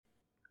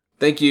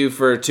Thank you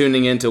for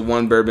tuning in to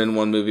One Bourbon,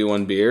 One Movie,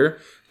 One Beer.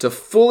 To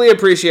fully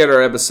appreciate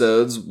our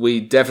episodes,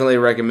 we definitely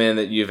recommend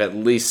that you've at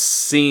least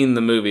seen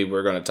the movie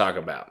we're going to talk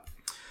about.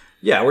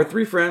 Yeah, we're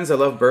three friends that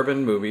love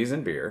bourbon, movies,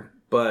 and beer.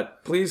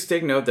 But please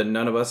take note that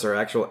none of us are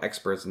actual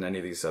experts in any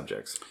of these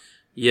subjects.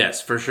 Yes,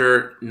 for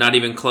sure. Not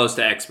even close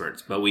to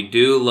experts. But we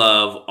do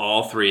love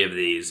all three of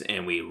these,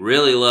 and we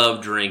really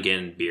love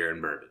drinking beer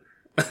and bourbon.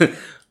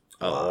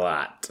 A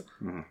lot.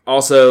 Mm-hmm.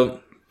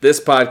 Also,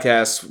 this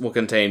podcast will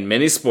contain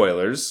many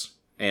spoilers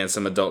and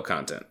some adult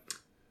content.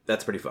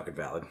 That's pretty fucking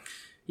valid.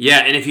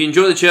 Yeah, and if you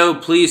enjoy the show,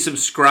 please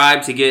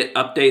subscribe to get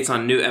updates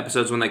on new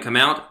episodes when they come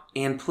out.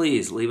 And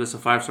please leave us a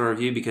 5-star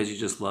review because you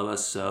just love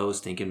us so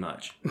stinking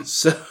much.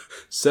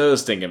 So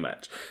stinking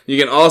much. You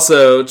can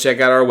also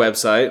check out our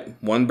website,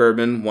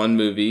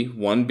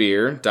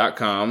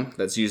 onebourbon.onemovie.onebeer.com.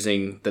 That's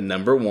using the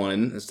number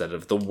 1 instead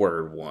of the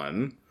word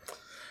 1.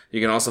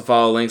 You can also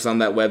follow links on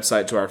that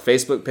website to our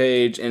Facebook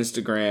page,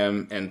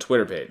 Instagram, and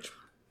Twitter page.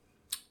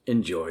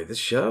 Enjoy the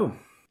show.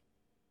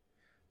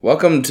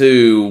 Welcome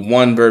to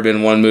One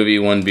Bourbon, One Movie,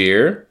 One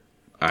Beer.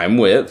 I'm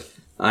Whit.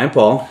 I'm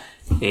Paul.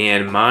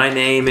 And my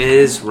name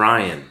is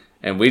Ryan.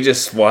 And we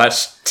just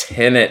watched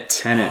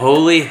Tenet.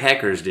 Holy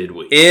heckers, did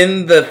we?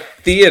 In the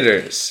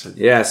theaters.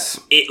 Yes.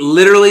 It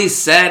literally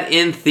sat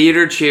in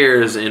theater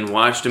chairs and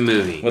watched a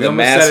movie. With a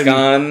mask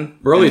on.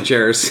 Burly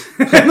chairs.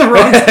 In the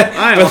wrong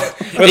aisle.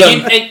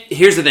 And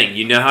here's the thing.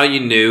 You know how you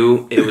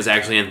knew it was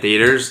actually in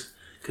theaters?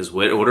 Because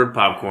Whit ordered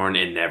popcorn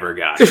and never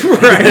got it.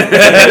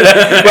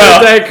 Right.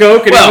 Well, Diet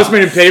Coke and he almost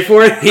made him pay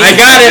for it. I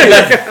got it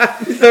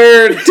the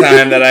third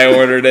time that I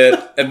ordered it.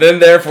 And then,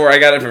 therefore, I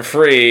got it for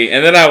free.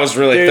 And then I was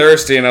really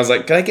thirsty. And I was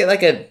like, can I get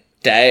like a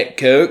Diet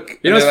Coke?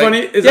 You know what's funny?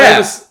 Is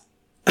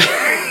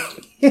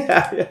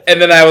yeah. And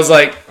then I was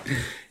like,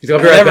 I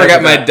never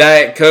got my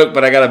Diet Coke,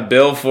 but I got a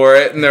bill for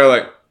it. And they were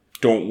like,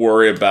 don't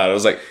worry about it. I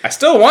was like, I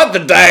still want the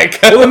Diet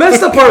Coke. Well, the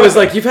messed up part was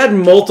like, you've had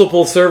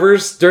multiple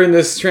servers during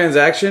this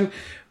transaction.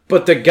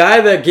 But the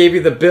guy that gave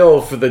you the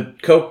bill for the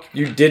Coke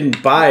you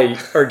didn't buy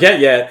or get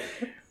yet,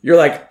 you're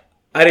like,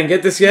 I didn't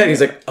get this yet. And he's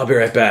like, I'll be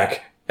right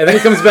back. And then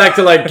he comes back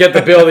to like get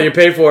the bill that you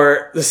paid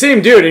for. The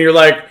same dude. And you're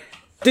like,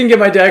 didn't get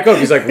my Diet Coke.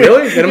 He's like,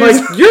 really? And I'm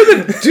like, you're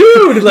the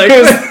dude. Like,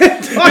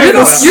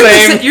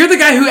 you're the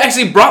guy who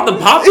actually brought the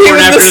popcorn. He was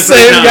after the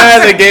same guy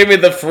that gave me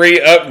the free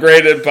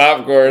upgraded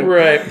popcorn.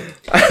 Right.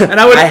 And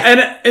I would,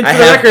 and I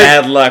have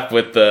bad luck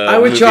with the. I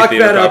would chalk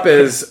that up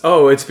as,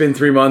 it's been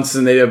 3 months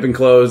and they have been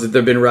closed.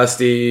 They've been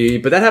rusty,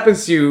 but that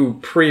happens to you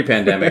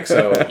pre-pandemic.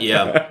 So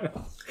yeah.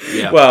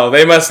 Well,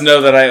 they must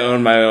know that I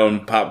own my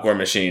own popcorn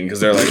machine because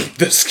they're like,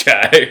 this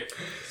guy.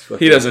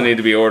 He doesn't need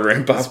to be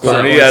ordering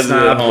popcorn. He has it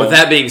at home. With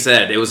that being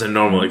said, it was a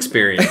normal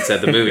experience at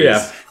the movies.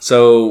 Yeah.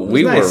 So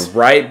we were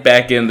right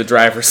back in the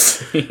driver's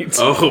seat.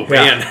 Oh,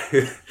 man.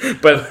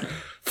 But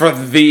for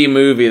the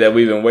movie that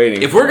we've been waiting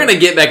for. If we're going to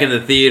get back in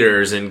the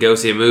theaters and go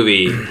see a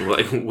movie,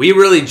 like, we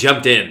really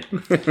jumped in.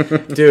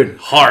 Dude.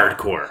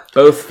 Hardcore.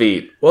 Both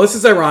feet. Well, this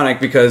is ironic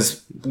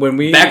because when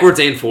we... Backwards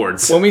and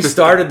forwards. When we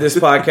started this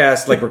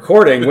podcast, like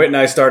recording, Whit and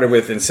I started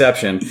with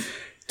Inception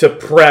to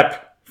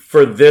prep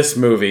for this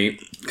movie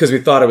because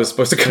we thought it was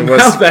supposed to come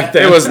out back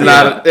then. It was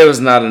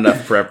not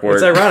enough prep work.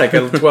 It's ironic.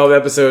 12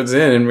 episodes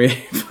in and we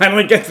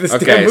finally get to this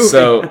damn movie.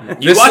 So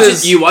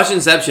you watch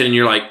Inception and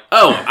you're like,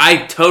 oh,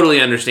 I totally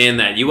understand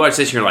that. You watch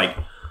this and you're like,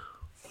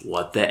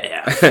 what the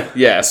F?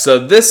 Yeah, so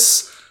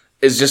this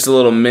is just a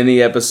little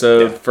mini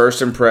episode, first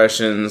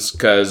impressions,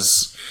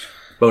 because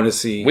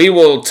bonusy. We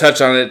will touch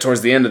on it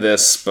towards the end of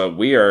this, but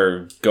we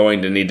are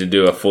going to need to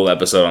do a full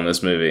episode on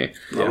this movie.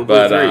 Yeah.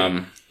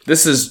 But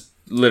this is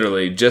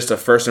literally just a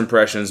first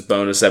impressions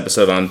bonus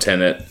episode on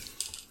Tenet.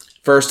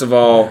 First of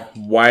all,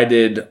 why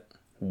did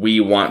we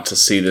want to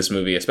see this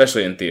movie,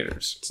 especially in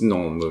theaters? It's a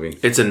Nolan movie.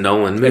 It's a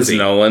Nolan movie. It's a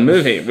Nolan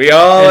movie. We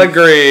all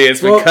agree.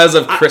 It's because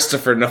of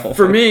Christopher Nolan.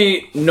 For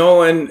me,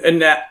 Nolan,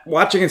 and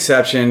watching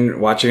Inception,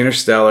 watching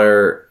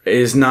Interstellar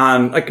is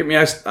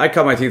I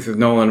cut my teeth with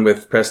Nolan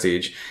with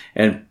Prestige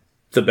and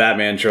the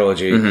Batman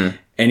trilogy,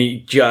 and he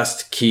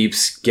just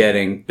keeps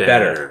getting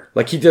better.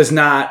 Like, he does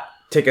not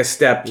take a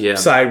step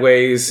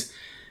sideways.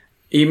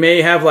 He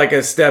may have like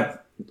a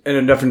step in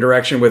a different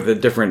direction with a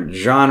different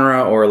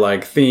genre or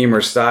like theme or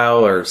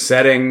style or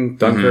setting,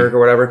 Dunkirk or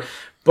whatever,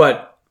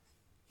 but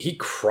he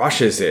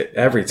crushes it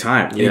every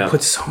time. Yeah. He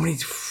puts so many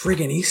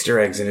friggin' Easter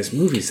eggs in his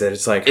movies that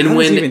it's like, how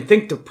does he even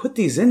think to put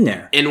these in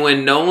there? And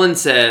when Nolan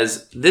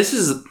says, this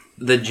is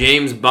the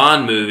James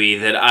Bond movie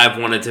that I've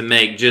wanted to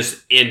make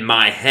just in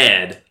my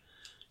head,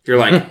 you're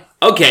like,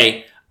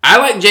 okay, I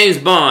like James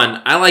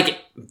Bond. I like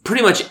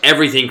pretty much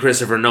everything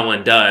Christopher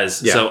Nolan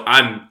does. So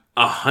I'm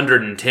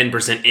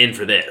 110% in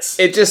for this.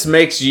 It just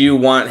makes you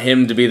want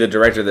him to be the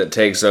director that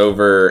takes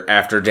over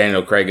after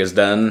Daniel Craig is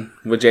done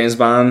with James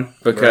Bond,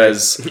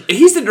 because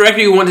he's the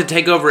director you want to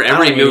take over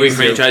every movie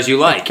franchise you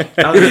like.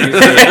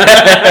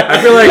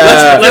 I feel like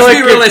let's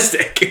be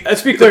realistic.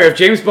 Let's be clear. If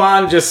James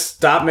Bond just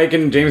stopped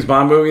making James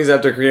Bond movies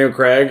after Daniel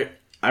Craig,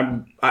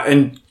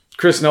 and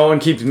Chris Nolan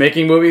keeps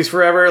making movies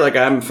forever, like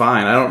I'm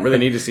fine. I don't really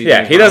need to see. Yeah,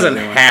 James he Bond doesn't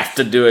anymore. have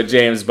to do a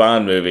James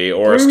Bond movie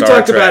or a We Star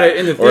talked Trek about it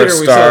in the or a theater.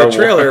 We Star saw the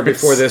trailer Wars.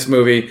 before this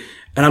movie,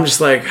 and I'm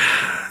just like,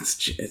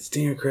 it's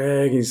Daniel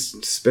Craig. He's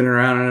spinning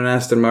around in an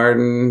Aston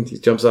Martin. He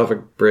jumps off a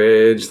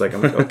bridge. Like,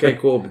 I'm like, okay,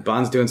 cool.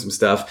 Bond's doing some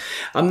stuff.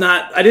 I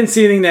didn't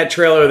see anything in that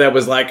trailer that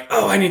was like,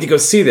 oh, I need to go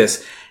see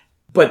this.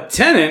 But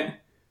Tenet,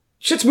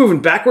 shit's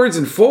moving backwards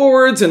and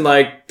forwards, and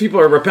like people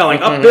are rappelling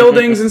up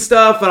buildings and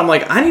stuff. And I'm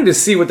like, I need to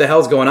see what the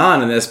hell's going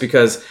on in this,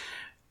 because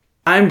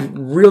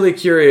I'm really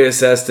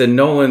curious as to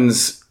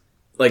Nolan's,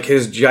 like,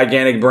 his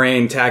gigantic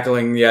brain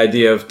tackling the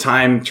idea of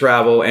time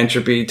travel,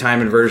 entropy,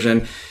 time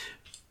inversion.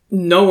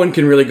 No one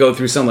can really go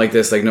through something like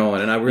this like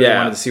Nolan, and I really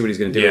wanted to see what he's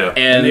going to do. Yeah.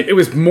 And it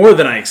was more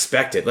than I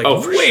expected. Like,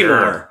 for way sure.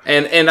 more.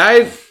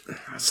 And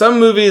some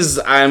movies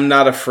I'm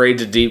not afraid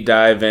to deep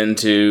dive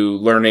into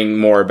learning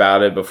more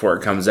about it before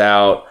it comes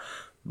out,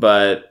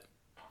 but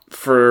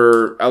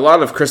for a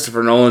lot of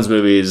Christopher Nolan's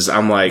movies,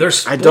 I'm like, They're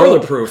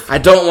spoiler-proof. I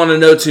don't want to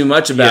know too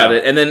much about Yeah.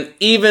 it. And then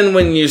even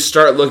when you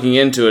start looking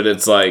into it,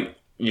 it's like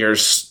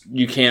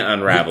you can't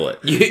unravel it.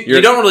 You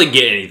don't really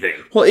get anything.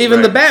 Well,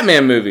 even the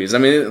Batman movies. I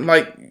mean,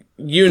 like,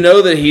 you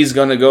know that he's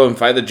going to go and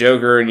fight the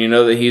Joker, and you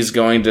know that he's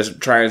going to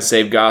try and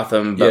save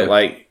Gotham, but,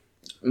 like,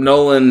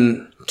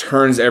 Nolan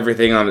turns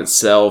everything on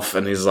itself,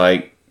 and he's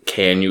like,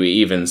 can you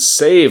even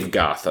save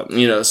Gotham?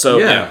 You know,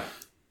 so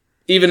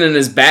even in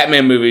his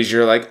Batman movies,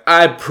 you're like,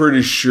 I'm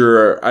pretty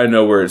sure I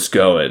know where it's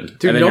going.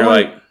 Dude, and then you're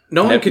like,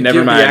 Nolan could never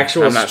give mind, the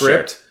actual I'm not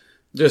script, sure.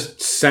 just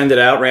send it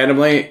out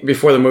randomly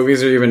before the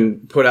movies are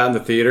even put out in the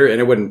theater, and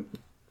it wouldn't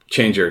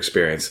change your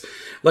experience.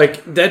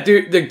 Like, that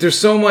dude, like, there's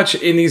so much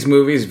in these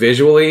movies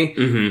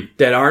visually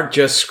that aren't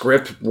just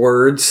script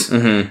words.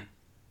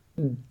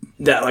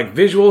 That, like,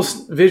 visual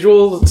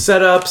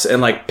setups and,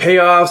 like,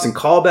 payoffs and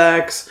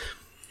callbacks.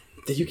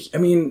 That I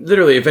mean,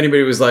 literally, if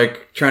anybody was,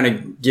 like, trying to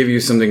give you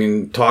something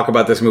and talk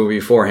about this movie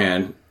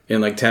beforehand in,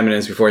 like, 10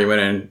 minutes before you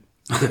went in,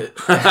 you know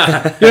what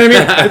I mean?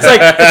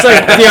 It's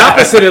like the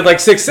opposite of, like,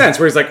 Sixth Sense,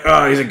 where he's like,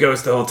 oh, he's a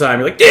ghost the whole time.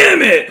 You're like,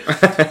 damn it!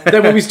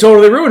 That movie's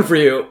totally ruined for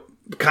you.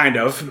 Kind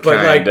of, but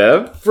Kind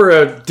of. for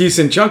a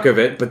decent chunk of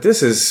it. But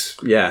this is,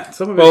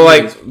 some of it. Well,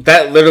 like,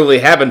 that literally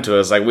happened to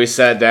us. Like, we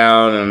sat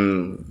down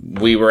and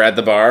we were at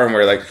the bar and we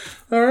were like,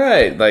 all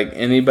right, like,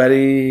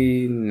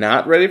 anybody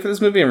not ready for this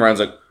movie? And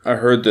Ryan's like, I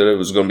heard that it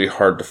was going to be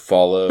hard to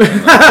follow.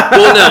 And, like,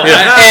 Well, no,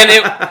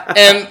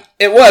 and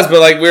it was, but,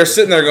 like, we were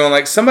sitting there going,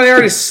 like, somebody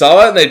already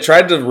saw it and they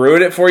tried to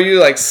ruin it for you,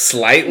 like,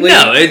 slightly.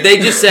 no, they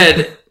just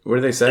said What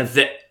did they say?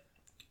 that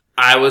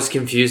I was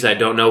confused. I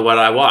don't know what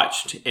I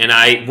watched, and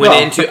I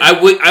went into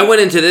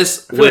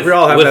this feel like we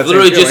all have with that same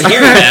literally just feeling.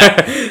 hearing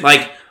that,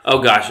 like,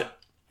 oh gosh,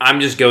 I'm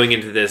just going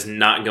into this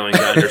not going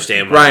to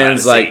understand. What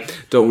Ryan's I'm about to like, see.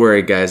 don't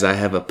worry, guys. I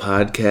have a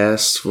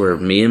podcast where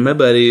me and my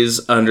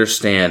buddies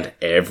understand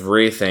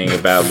everything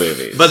about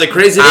movies. But the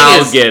crazy thing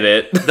I'll is, get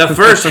it. the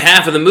first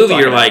half of the movie,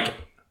 you're Fucking like,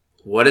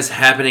 what is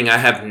happening? I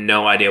have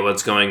no idea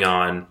what's going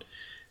on.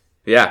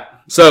 Yeah.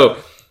 So,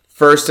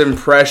 first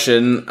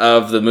impression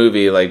of the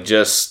movie, like,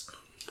 just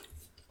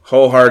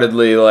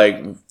wholeheartedly,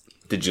 like,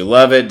 did you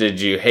love it? Did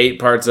you hate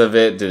parts of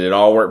it? Did it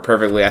all work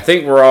perfectly? I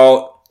think we're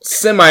all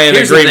semi in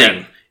Here's the agreement.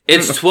 thing.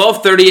 It's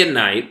 12:30 at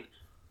night.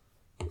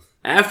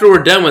 After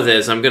we're done with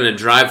this, I'm going to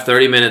drive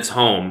 30 minutes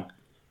home.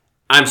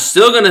 I'm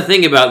still going to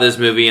think about this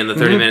movie in the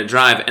 30-minute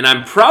drive, and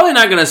I'm probably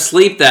not going to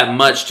sleep that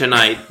much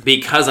tonight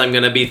because I'm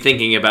going to be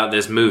thinking about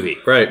this movie.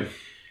 Right.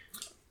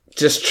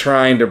 Just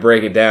trying to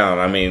break it down.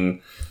 I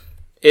mean,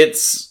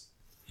 it's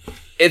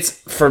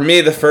for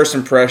me, the first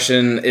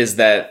impression is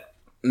that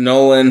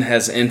Nolan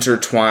has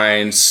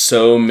intertwined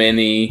so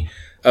many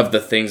of the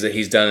things that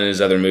he's done in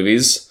his other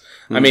movies.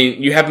 I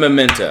mean, you have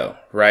Memento,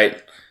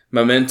 right?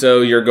 Memento,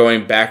 you're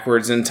going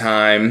backwards in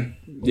time.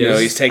 You know,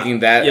 he's taking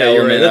that Yeah,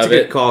 you're right. element That's a of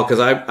good it. call, because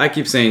I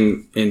keep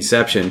saying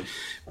Inception,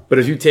 but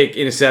if you take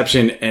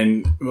Inception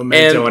and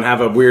Memento and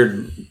have a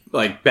weird,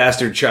 like,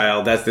 bastard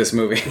child, that's this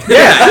movie.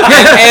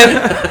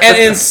 Yeah, and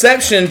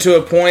Inception, to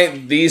a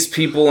point, these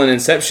people in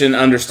Inception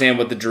understand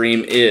what the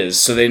dream is,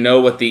 so they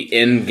know what the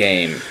end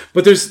game.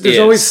 But there's is.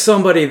 always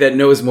somebody that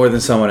knows more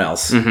than someone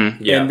else,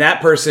 Yeah. and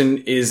that person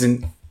is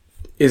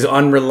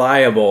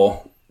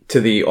unreliable to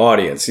the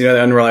audience. You know,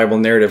 the unreliable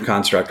narrative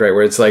construct, right?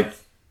 Where it's like,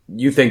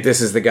 you think this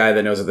is the guy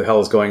that knows what the hell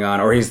is going on,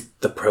 or he's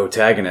the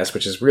protagonist,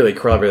 which is really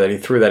clever that he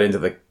threw that into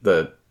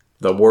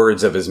the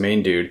words of his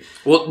main dude.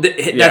 Well,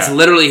 that's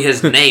literally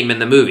his name in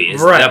the movie,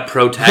 is Right. the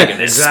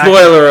protagonist. Exactly.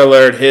 Spoiler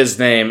alert, his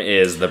name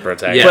is the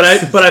protagonist.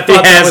 Yes. But I thought He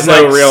that has was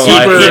no like real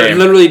life super, name. He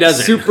literally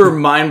doesn't. super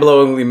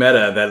mind-blowingly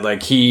meta that,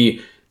 like,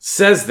 he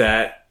says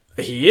that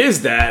he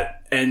is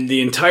that, and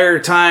the entire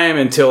time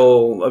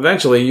until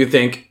eventually you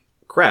think,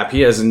 crap,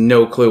 he has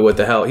no clue what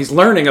the hell. He's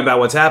learning about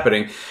what's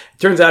happening.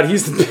 Turns out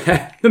he's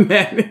the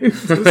man who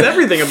knows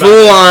everything about it.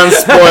 Full on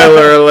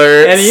spoiler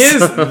alert. And he is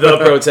the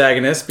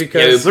protagonist Yeah,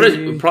 because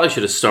we probably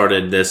should have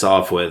started this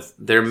off with,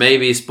 there may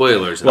be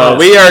spoilers. Well,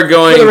 we are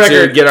going For the to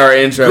record, get our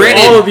intro.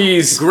 Granted- all of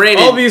these,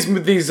 Granted- all these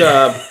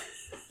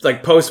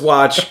like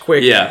post-watch,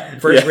 quick Yeah.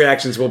 first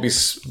reactions will be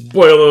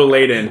spoiler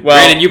laden. Well,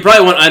 Brandon, you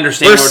probably won't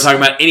understand what we're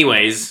talking about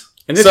anyways.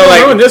 And this So, won't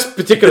like, ruin this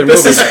particular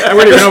movie. I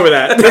wouldn't even over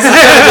that.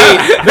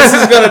 this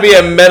is going to be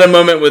a meta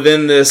moment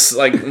within this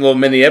like little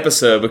mini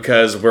episode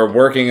because we're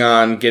working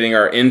on getting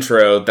our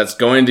intro that's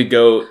going to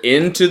go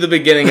into the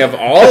beginning of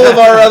all of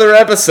our other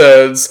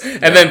episodes,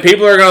 and then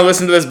people are going to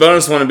listen to this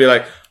bonus one and be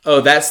like,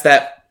 "Oh, that's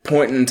that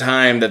point in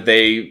time that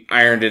they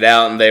ironed it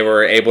out and they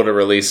were able to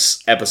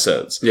release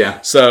episodes."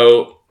 Yeah.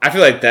 So I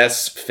feel like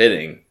that's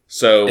fitting.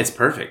 So It's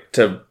perfect.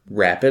 to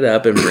wrap it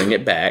up and bring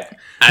it back.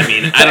 I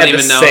mean, I don't At even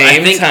the know.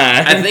 same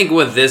I time. think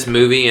with this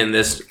movie and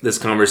this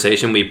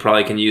conversation, we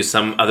probably can use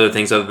some other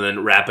things other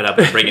than wrap it up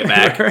and bring it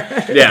back.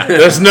 Yeah,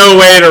 there's no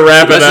way to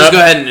wrap Let's it just up. go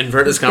ahead and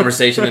invert this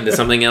conversation into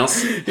something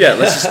else. Yeah,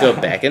 let's just go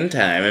back in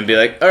time and be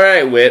like, all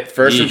right, Whit,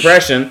 first Yeesh.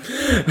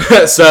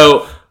 impression.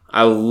 So,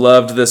 I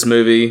loved this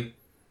movie.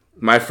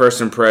 My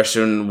first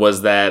impression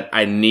was that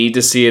I need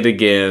to see it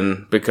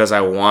again because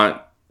I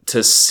want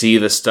to see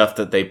the stuff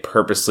that they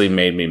purposely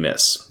made me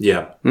miss.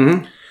 Yeah.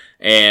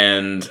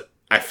 And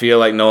I feel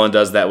like Nolan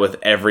does that with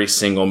every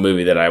single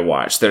movie that I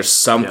watch. There's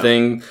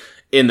something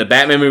in the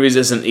Batman movies,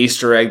 it's an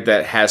Easter egg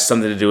that has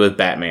something to do with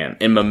Batman.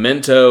 In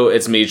Memento,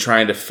 it's me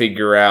trying to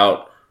figure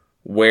out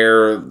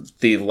where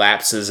the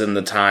lapses in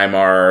the time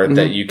are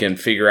that you can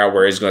figure out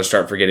where he's going to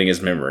start forgetting his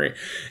memory.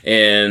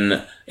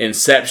 In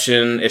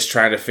Inception, it's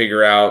trying to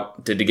figure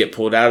out, did he get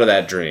pulled out of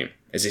that dream?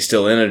 Is he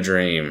still in a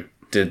dream?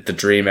 Did the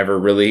dream ever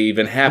really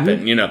even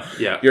happen? You know,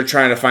 Yeah. you're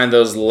trying to find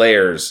those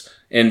layers.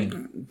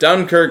 In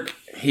Dunkirk,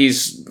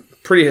 he's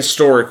pretty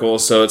historical,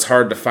 so it's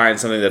hard to find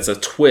something that's a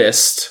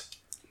twist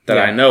that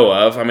I know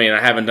of. I mean,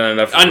 I haven't done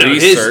enough I know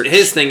research.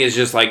 his thing is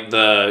just like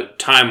the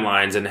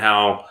timelines and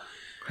how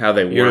how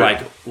they work. you're like,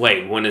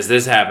 wait, when is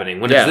this happening?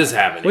 When Yeah. is this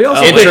happening? We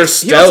also Oh, picked, he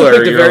Interstellar, also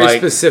picked a you're very like-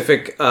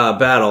 specific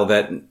battle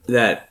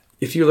that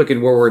if you look at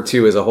World War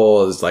II as a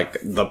whole is like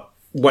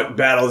what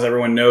battles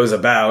everyone knows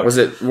about. was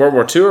it World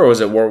War II or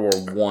was it World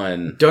War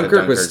One?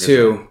 Dunkirk was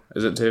 2.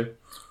 Is it 2?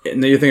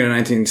 And then you're thinking of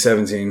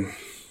 1917.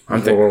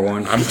 World War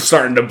One. I'm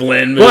starting to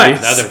blend But movies.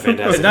 Another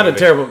fantastic it's not movie. a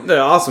terrible,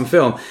 awesome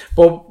film.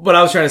 But what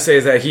I was trying to say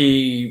is that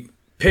he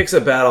picks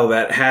a battle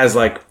that has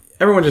like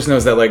everyone just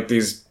knows that like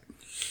these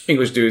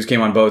English dudes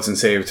came on boats and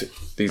saved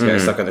these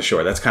guys stuck on the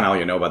shore. That's kind of all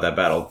you know about that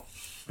battle.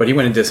 But he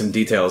went into some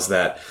details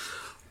that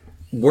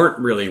weren't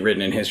really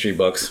written in history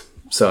books.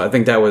 So I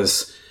think that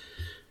was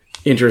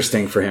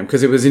interesting for him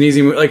because it was an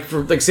easy like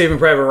Saving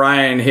Private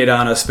Ryan hit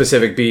on a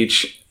specific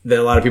beach that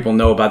a lot of people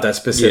know about that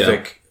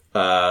specific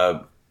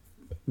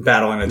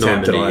battle and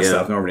attempt and all that Normandy,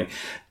 stuff, Normandy.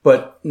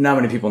 But not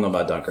many people know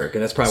about Dunkirk,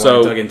 and that's probably So-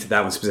 why I dug into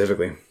that one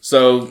specifically.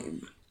 So,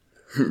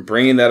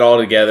 bringing that all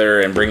together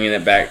and bringing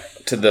it back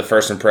to the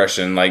first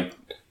impression, like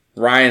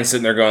Ryan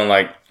sitting there going,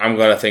 like, I'm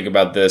going to think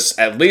about this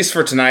at least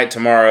for tonight,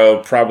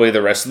 tomorrow, probably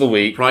the rest of the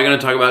week. Probably going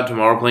to talk about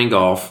tomorrow playing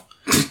golf.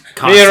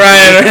 Me and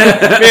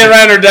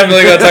Ryan are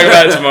definitely going to talk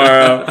about it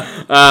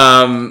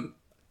tomorrow.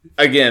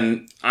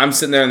 Again, I'm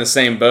sitting there in the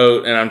same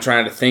boat, and I'm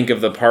trying to think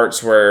of the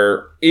parts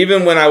where,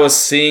 even when I was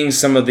seeing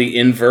some of the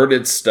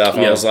inverted stuff,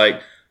 I Yeah. was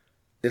like,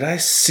 did I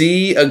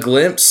see a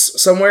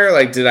glimpse somewhere?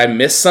 Like, did I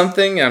miss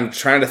something? I'm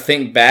trying to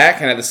think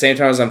back, and at the same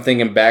time as I'm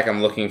thinking back,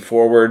 I'm looking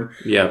forward.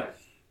 Yeah.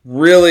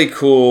 Really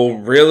cool,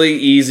 really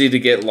easy to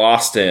get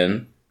lost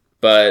in.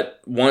 But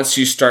once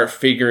you start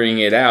figuring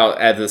it out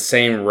at the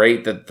same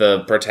rate that the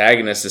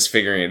protagonist is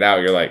figuring it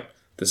out, you're like,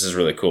 this is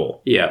really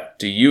cool. Yeah.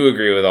 Do you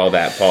agree with all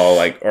that, Paul?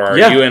 Like, or are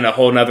Yeah. you in a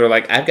whole nother,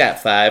 like, I've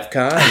got 5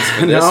 cons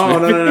for this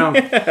movie? No.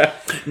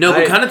 No,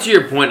 but I- kind of to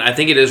your point, I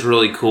think it is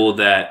really cool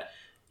that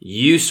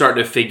you start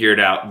to figure it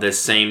out the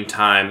same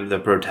time the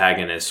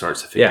protagonist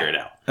starts to figure Yeah. it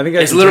out. I think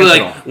that's It's literally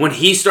intentional. like when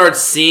he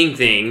starts seeing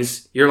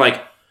things, you're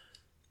like,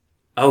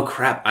 oh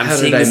crap, I'm How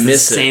seeing did I this the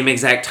miss it? same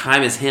exact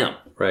time as him.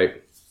 Right.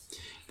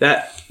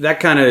 That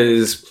kind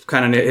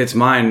of hits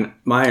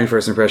my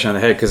first impression on the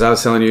head because I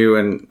was telling you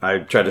and I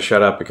tried to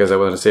shut up because I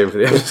wanted to save it for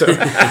the episode.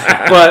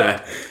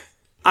 But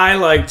I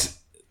liked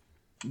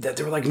that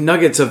there were like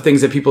nuggets of things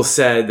that people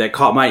said that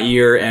caught my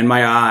ear and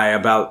my eye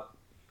about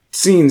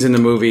scenes in the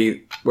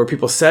movie where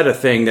people said a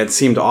thing that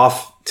seemed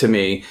off to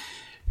me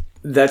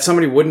that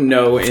somebody wouldn't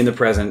know in the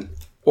present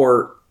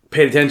or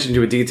paid attention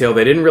to a detail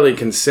they didn't really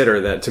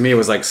consider that to me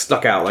was like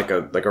stuck out like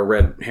a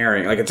red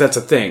herring. Like that's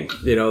a thing,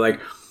 you know, like.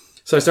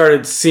 So I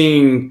started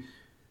seeing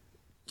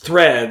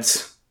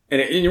threads,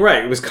 and you're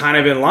right, it was kind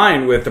of in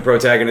line with the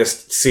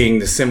protagonist seeing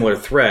the similar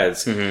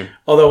threads. Mm-hmm.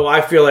 Although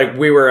I feel like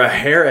we were a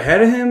hair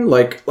ahead of him,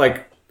 like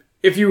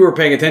if you were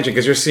paying attention,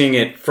 because you're seeing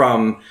it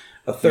from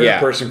a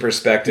third-person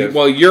perspective.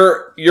 Well,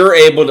 you're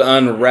able to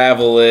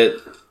unravel it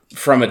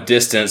from a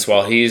distance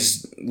while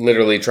he's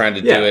literally trying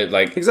to do it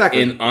like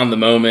exactly. on the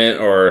moment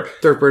or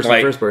third person,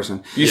 like, first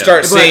person. You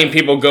start seeing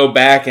people go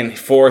back and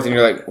forth, and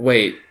you're like,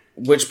 wait,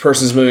 which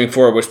person's moving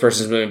forward, which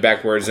person's moving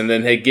backwards, and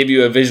then they give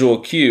you a visual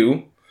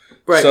cue.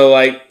 Right. So,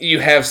 like, you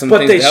have some But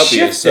things they to help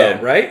shifted, you. So.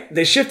 right?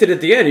 They shifted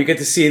at the end. You get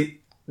to see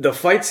the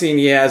fight scene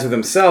he has with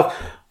himself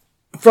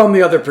from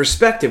the other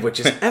perspective, which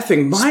is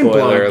effing mind Spoiler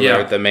blowing. alert,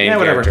 Yeah. the main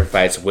whatever. character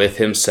fights with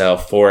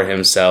himself, for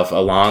himself,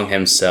 along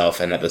himself,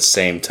 and at the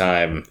same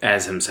time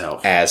As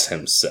himself. as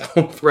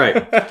himself. Right.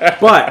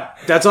 But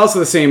that's also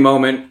the same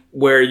moment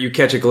where you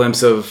catch a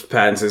glimpse of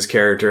Pattinson's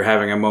character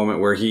having a moment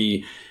where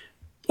he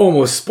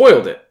almost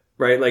spoiled it.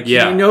 Right? Like,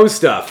 Yeah. he knows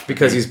stuff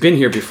because he's been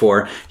here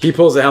before. He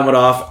pulls the helmet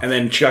off and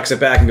then chucks it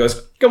back and goes,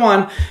 come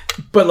on.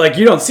 But, like,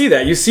 you don't see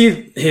that. You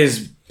see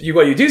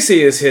what you do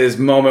see is his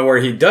moment where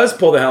he does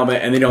pull the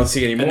helmet and they don't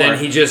see anymore. And then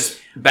he just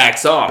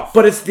backs off.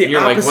 But it's the You're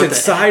like, what opposite the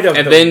side of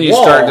And the then you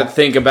wall. start to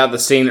think about the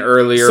scene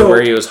earlier So-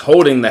 where he was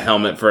holding the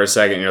helmet for a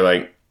second. You're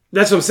like,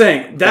 That's what I'm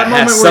saying. That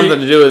moment has where something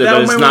to do with it, that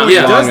but it's moment not where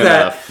he long does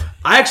enough. that,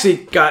 I actually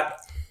got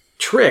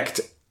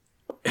tricked,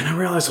 and I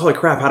realized, holy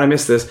crap, how'd I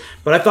miss this?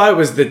 But I thought it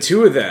was the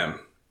two of them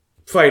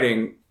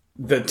fighting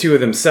the two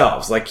of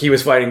themselves. Like, he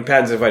was fighting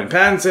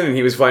Pattinson, and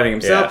he was fighting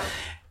himself. Yeah.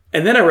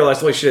 And then I realized,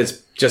 holy shit,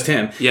 it's just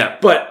him. Yeah.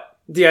 But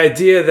the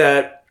idea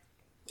that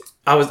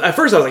at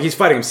first I was like, he's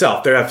fighting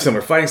himself. They have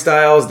similar fighting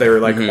styles. They were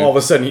like, all of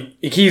a sudden,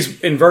 he's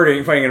fighting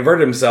inverted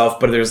himself,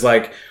 but there's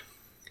like,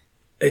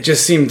 it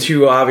just seemed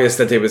too obvious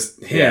that it was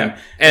him. Yeah.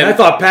 And I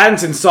thought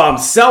Pattinson saw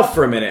himself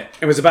for a minute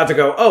and was about to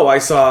go, oh, I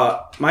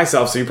saw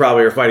myself, so you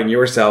probably are fighting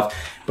yourself.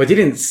 But he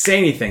didn't say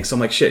anything, so I'm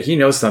like, shit, he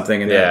knows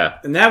something. And Yeah.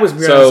 and that was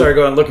when I So- started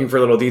going looking for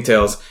little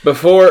details.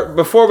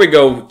 before we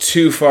go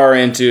too far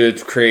into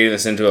creating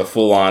this into a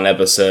full-on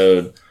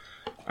episode,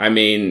 I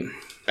mean,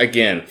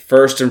 again,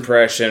 first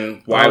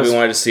impression, why I we was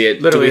wanted to see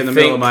it. Literally Do in we the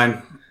middle think- of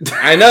mine.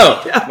 I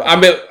know. I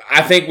mean,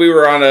 I think we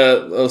were on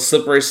a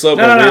slippery slope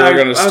No, where we were I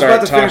going to was start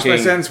about to finish talking. my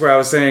sentence where I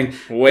was saying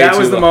way that too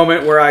was the long.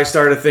 moment where I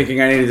started thinking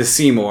I needed to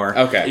see more.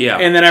 Okay. Yeah.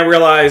 And then I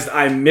realized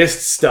I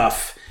missed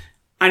stuff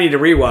I need to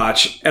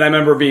rewatch. And I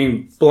remember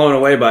being blown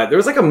away by it. There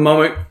was like a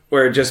moment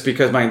where just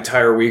because my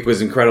entire week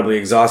was incredibly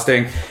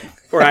exhausting,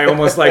 where I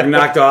almost like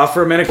knocked off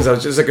for a minute because I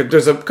was just like,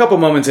 there's a couple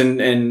moments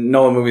in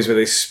Nolan movies where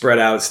they spread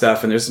out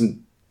stuff and there's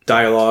some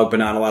dialogue but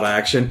not a lot of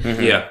action.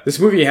 Yeah. This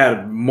movie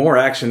had more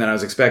action than I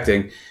was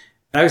expecting.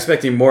 I was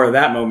expecting more of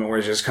that moment where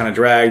it's just kind of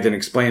dragged and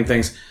explained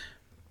things.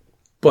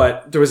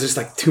 But there was just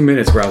like 2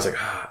 minutes where I was like,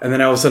 ah. And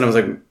then all of a sudden I was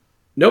like,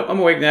 nope, I'm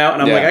awake now.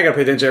 And I'm Yeah. like, I gotta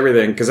pay attention to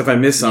everything because if I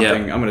miss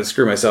something, Yeah. I'm gonna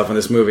screw myself in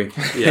this movie.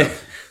 Yeah.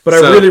 But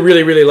So- I really,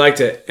 really, really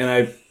liked it. And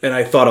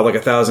I thought of like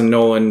 1,000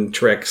 Nolan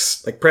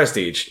tricks, like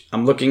Prestige.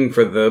 I'm looking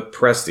for the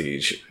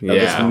Prestige of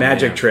this Yeah.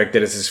 magic trick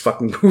that is his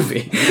fucking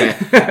movie.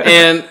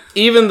 And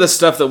even the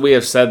stuff that we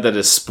have said that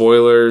is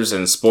spoilers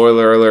and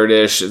spoiler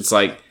alert-ish, it's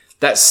like,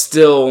 that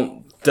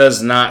still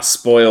does not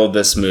spoil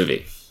this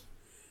movie.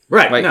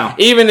 Right, Like, no.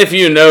 even if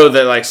you know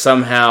that, like,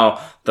 somehow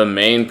the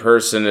main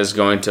person is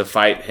going to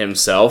fight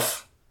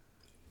himself,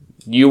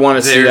 you want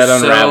to see There's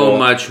that unravel. so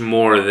much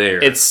more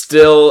there. It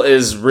still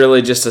is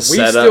really just a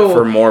setup still-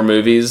 for more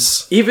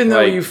movies. Even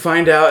though Like, you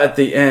find out at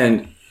the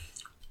end,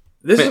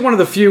 this is one of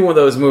the few of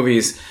those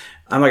movies.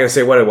 I'm not going to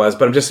say what it was,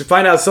 but I'm just to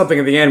find out something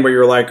at the end where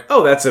you're like,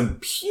 oh, that's a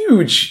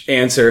huge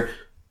answer,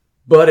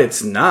 but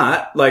it's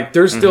not. Like,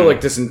 there's still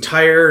like this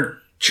entire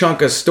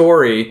chunk of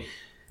story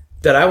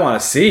that I want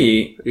to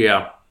see.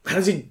 yeah. How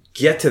does he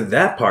get to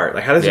that part?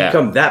 Like, how does he Yeah.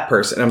 become that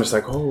person? And I'm just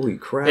like, holy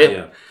crap.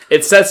 Yeah.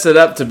 it sets it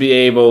up to be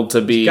able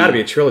to be... Got to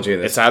be a trilogy of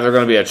this. It's either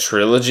going to be a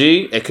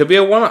trilogy. It could be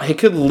a one. He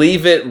could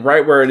leave it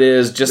right where it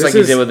is, just like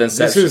he did with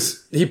Inception.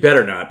 He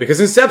better not, because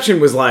Inception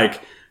was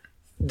like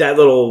that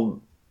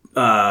little,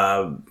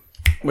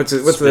 what's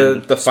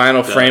the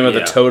final frame of the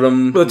yeah.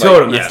 totem. the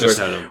totem, yeah, that's the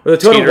the word. totem. Where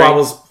the totem Teetering.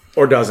 wobbles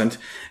or doesn't,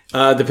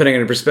 depending on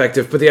your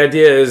perspective. But the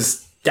idea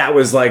is that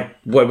was like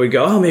what we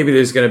go, oh, maybe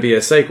there's going to be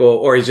a sequel,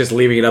 or he's just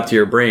leaving it up to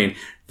your brain.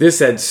 This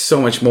had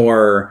so much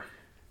more.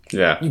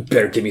 Yeah. You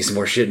better give me some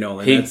more shit,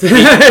 Nolan. He- That's-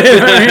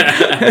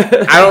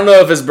 I don't know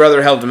if his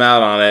brother helped him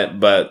out on it,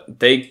 but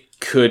they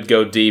could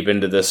go deep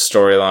into this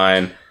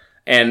storyline.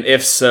 And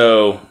if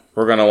so,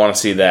 we're going to want to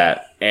see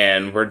that.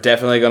 And we're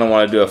definitely going to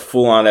want to do a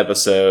full-on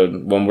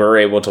episode when we're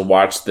able to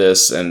watch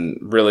this and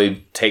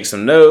really take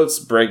some notes,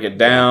 break it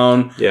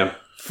down, yeah.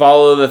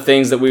 follow the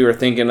things that we were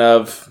thinking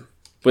of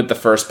with the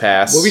first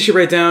pass. What we should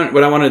write down,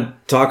 what I want to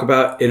talk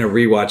about in a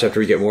rewatch after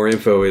we get more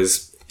info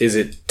is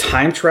it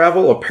time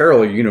travel or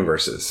parallel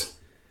universes?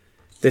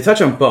 They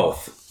touch on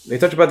both. They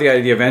touch about the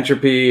idea of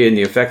entropy and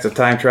the effects of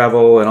time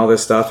travel and all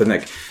this stuff, and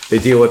like they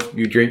deal with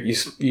you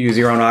use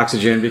your own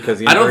oxygen because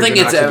the I don't think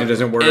inversion it's oxygen ever,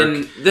 doesn't work.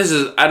 and this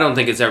is. I don't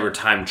think it's ever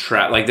time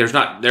travel. Like they're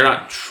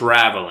not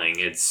traveling.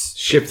 It's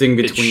Shifting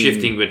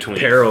between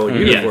parallel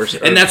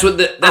universes, and that's what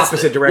that's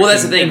opposite direction. Well,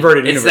 that's the thing.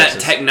 Inverted it's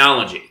universes. that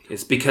technology.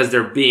 It's because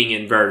they're being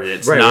inverted.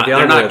 It's Right, not. with the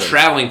They're not algorithms.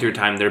 traveling through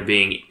time. They're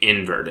being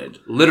inverted,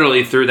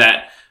 literally through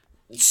that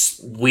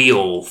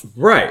wheel.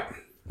 right.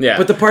 Yeah,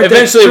 But the part that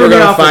eventually threw we're me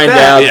going to off with find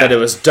that- out Yeah. that it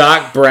was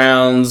Doc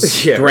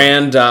Brown's Yeah.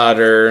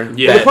 granddaughter.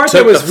 Yeah. that The part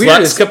took that was the weird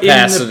flux is in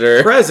capacitor.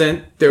 the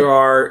present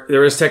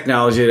there is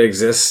technology that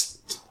exists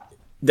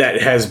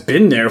that has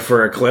been there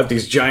for a clip.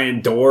 These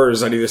giant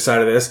doors on either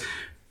side of this.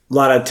 A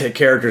lot of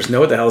characters know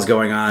what the hell's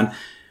going on.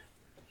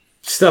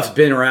 Stuff's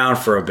been around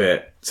for a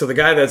bit. So the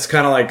guy that's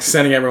kind of like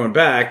sending everyone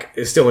back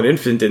is still an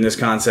infant in this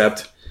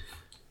concept.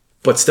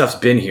 but stuff's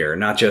been here,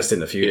 not just in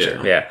the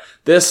future. Yeah.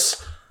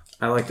 This,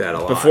 I like that a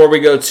lot. before we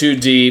go too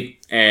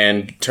deep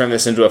and turn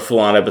this into a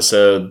full-on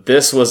episode,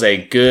 this was a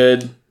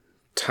good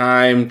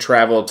time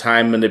travel,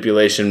 time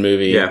manipulation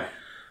movie. Yeah.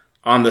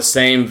 On the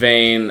same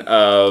vein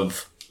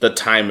of The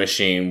Time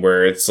Machine,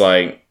 where it's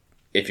like,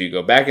 if you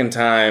go back in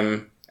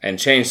time and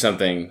change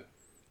something,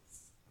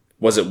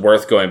 was it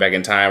worth going back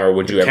in time, or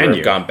would you ever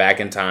have gone back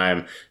in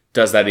time?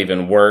 Does that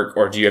even work,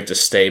 or do you have to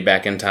stay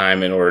back in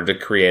time in order to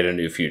create a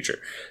new future?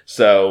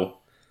 So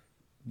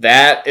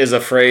that is a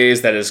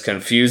phrase that is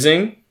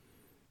confusing,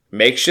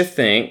 makes you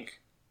think,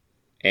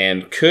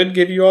 and could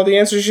give you all the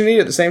answers you need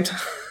at the same time.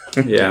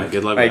 Yeah.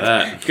 Good luck with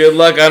that. Good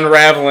luck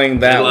unraveling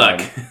that Good luck.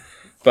 one.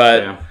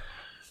 But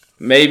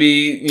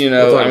maybe,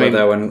 We'll talk about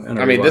that one.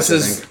 I mean, this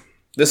is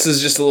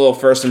just a little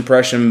first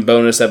impression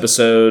bonus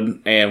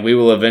episode, and we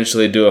will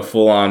eventually do a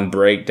full-on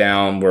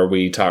breakdown where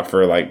we talk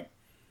for like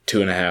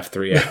 2.5,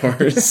 3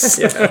 hours.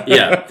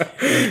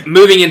 Yeah.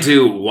 Moving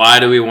into why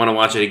do we want to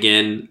watch it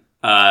again?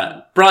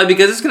 Probably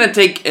because it's going to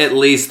take at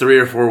least 3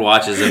 or 4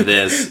 watches of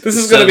this. This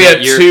is going to be a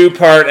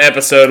 2-part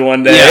episode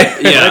one day.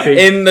 Yeah.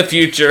 In the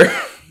future.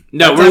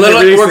 No, we're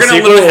going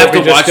to literally have to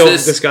watch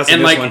this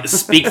and like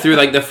speak through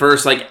like the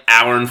first like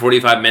hour and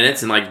 45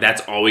 minutes, and like that's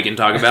all we can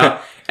talk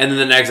about. And then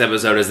the next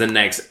episode is the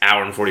next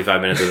hour and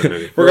 45 minutes of the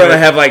movie. We're going to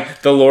have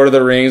like the Lord of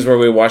the Rings where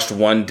we watched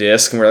one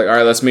disc and we're like, all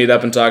right, let's meet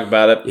up and talk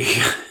about it.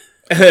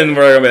 And then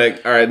we're going to be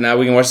like, all right, now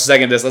we can watch the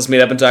second disc. Let's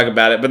meet up and talk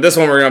about it. But this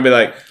one we're going to be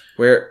like,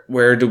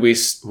 where do we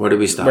stop? Where do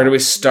we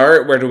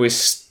start? Where do we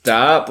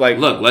stop? Like,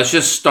 look, let's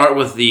just start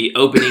with the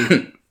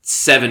opening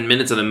 7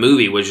 minutes of the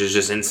movie, which is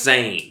just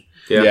insane.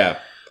 Yeah.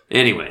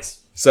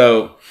 Anyways.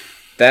 So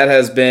that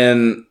has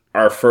been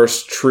our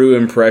first true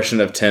impression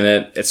of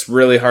Tenet. It's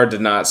really hard to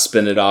not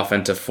spin it off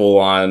into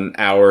full-on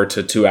hour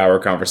to 2-hour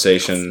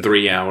conversation.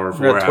 3 hour,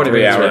 4 We're at 20 hour.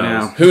 minutes 3 right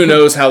hours. now. Who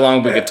knows how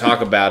long we could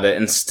talk about it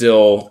and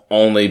still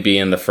only be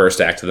in the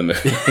first act of the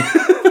movie.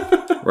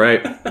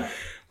 Right.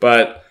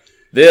 But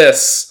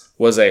this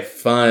was a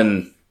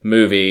fun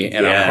movie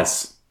and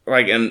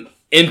like an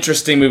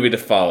interesting movie to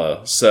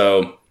follow.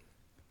 So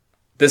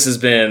this has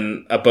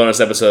been a bonus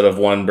episode of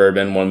One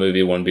Bourbon, One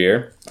Movie, One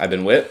Beer. I've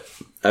been Whit.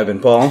 I've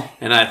been Paul.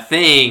 And I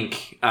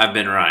think I've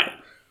been right.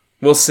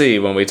 We'll see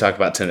when we talk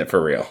about Tenet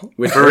for real.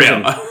 Which For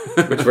version?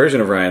 real. Which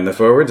version of Ryan? The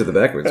forwards or the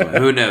backwards one?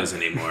 Who knows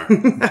anymore?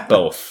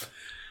 Both.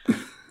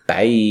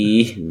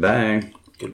 Bye. Bye.